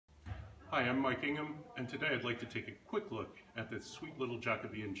Hi, I'm Mike Ingham, and today I'd like to take a quick look at this sweet little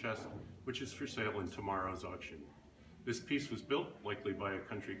Jacobean chest, which is for sale in tomorrow's auction. This piece was built, likely by a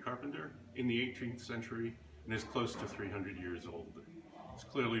country carpenter, in the 18th century and is close to 300 years old. It's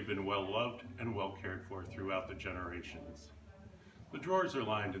clearly been well loved and well cared for throughout the generations. The drawers are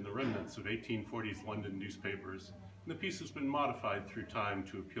lined in the remnants of 1840s London newspapers, and the piece has been modified through time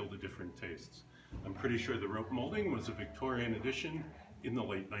to appeal to different tastes. I'm pretty sure the rope molding was a Victorian addition in the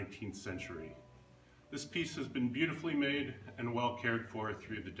late 19th century. This piece has been beautifully made and well cared for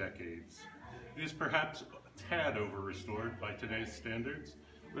through the decades. It is perhaps a tad over-restored by today's standards,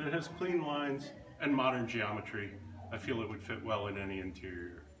 but it has clean lines and modern geometry. I feel it would fit well in any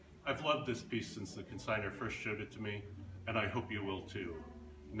interior. I've loved this piece since the consignor first showed it to me, and I hope you will too.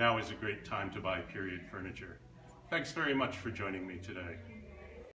 Now is a great time to buy period furniture. Thanks very much for joining me today.